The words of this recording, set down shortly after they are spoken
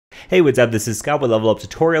Hey, what's up? This is Scott with Level Up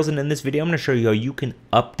Tutorials, and in this video I'm going to show you how you can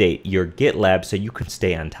update your GitLab so you can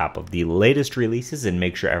stay on top of the latest releases and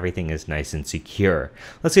make sure everything is nice and secure.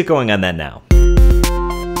 Let's get going on that now.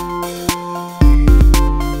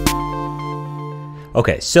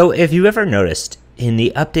 Okay, so if you ever noticed, in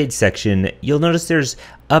the update section, you'll notice there's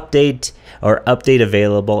update or update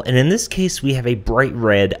available, and in this case we have a bright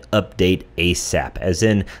red update ASAP, as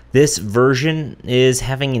in this version is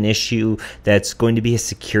having an issue that's going to be a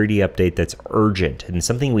security update that's urgent and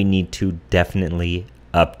something we need to definitely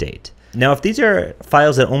update. Now, if these are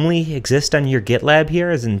files that only exist on your GitLab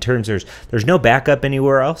here, as in terms there's no backup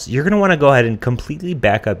anywhere else, you're going to want to go ahead and completely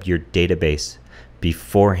back up your database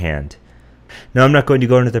beforehand. Now, I'm not going to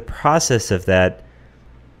go into the process of that.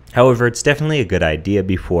 However, it's definitely a good idea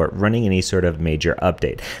before running any sort of major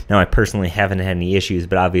update. Now, I personally haven't had any issues,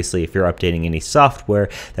 but obviously if you're updating any software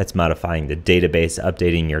that's modifying the database,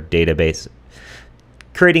 updating your database,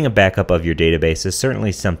 creating a backup of your database is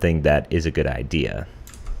certainly something that is a good idea.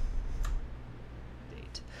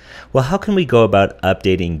 Well, how can we go about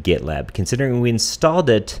updating GitLab, considering we installed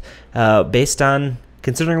it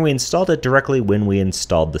directly when we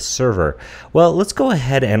installed the server? Well, let's go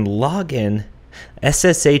ahead and log in,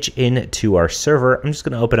 SSH into our server. I'm just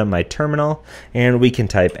going to open up my terminal, and we can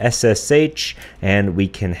type SSH, and we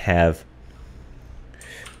can have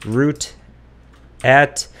root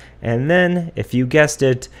at, and then if you guessed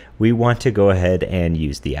it, we want to go ahead and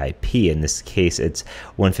use the IP. In this case, it's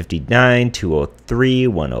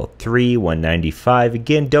 159.203.103.195.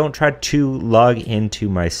 Again, don't try to log into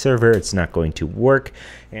my server. It's not going to work.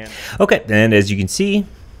 Okay, and as you can see,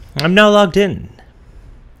 I'm now logged in.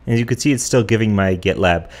 As you can see, it's still giving my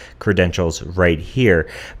GitLab credentials right here.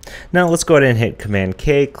 Now let's go ahead and hit Command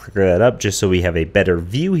K, clear that up just so we have a better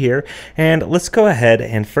view here. And let's go ahead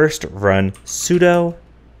and first run sudo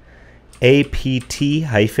apt-get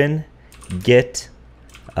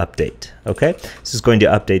update. Okay, this is going to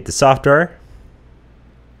update the software.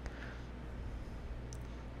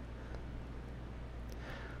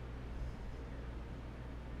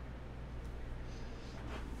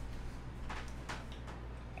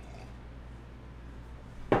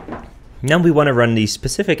 Now we want to run the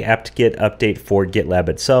specific apt-get update for GitLab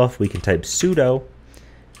itself. We can type sudo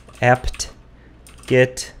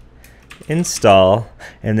apt-get install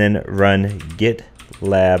and then run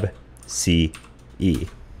GitLab CI.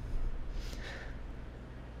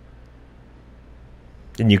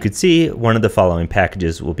 And you could see one of the following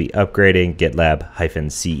packages will be upgrading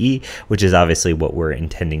GitLab-CE, which is obviously what we're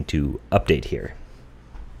intending to update here.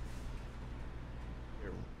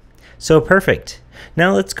 So perfect.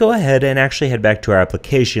 Now let's go ahead and actually head back to our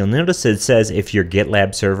application. You'll notice it says if your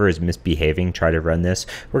GitLab server is misbehaving, try to run this.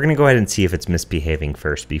 We're going to go ahead and see if it's misbehaving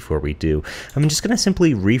first before we do. I'm just going to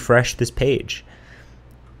simply refresh this page.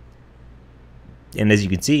 And as you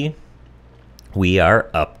can see, we are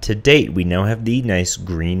up to date. We now have the nice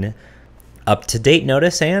green up to date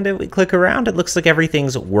notice, and if we click around, it looks like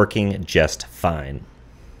everything's working just fine.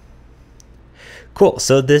 Cool,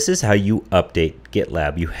 so this is how you update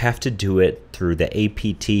GitLab. You have to do it through the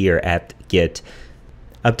apt or apt-get,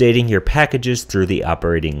 updating your packages through the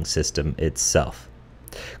operating system itself.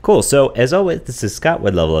 Cool, so as always, this is Scott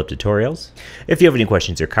with Level Up Tutorials. If you have any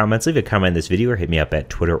questions or comments, leave a comment in this video or hit me up at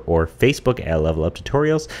Twitter or Facebook at Level Up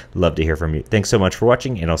Tutorials. Love to hear from you. Thanks so much for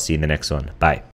watching, and I'll see you in the next one. Bye.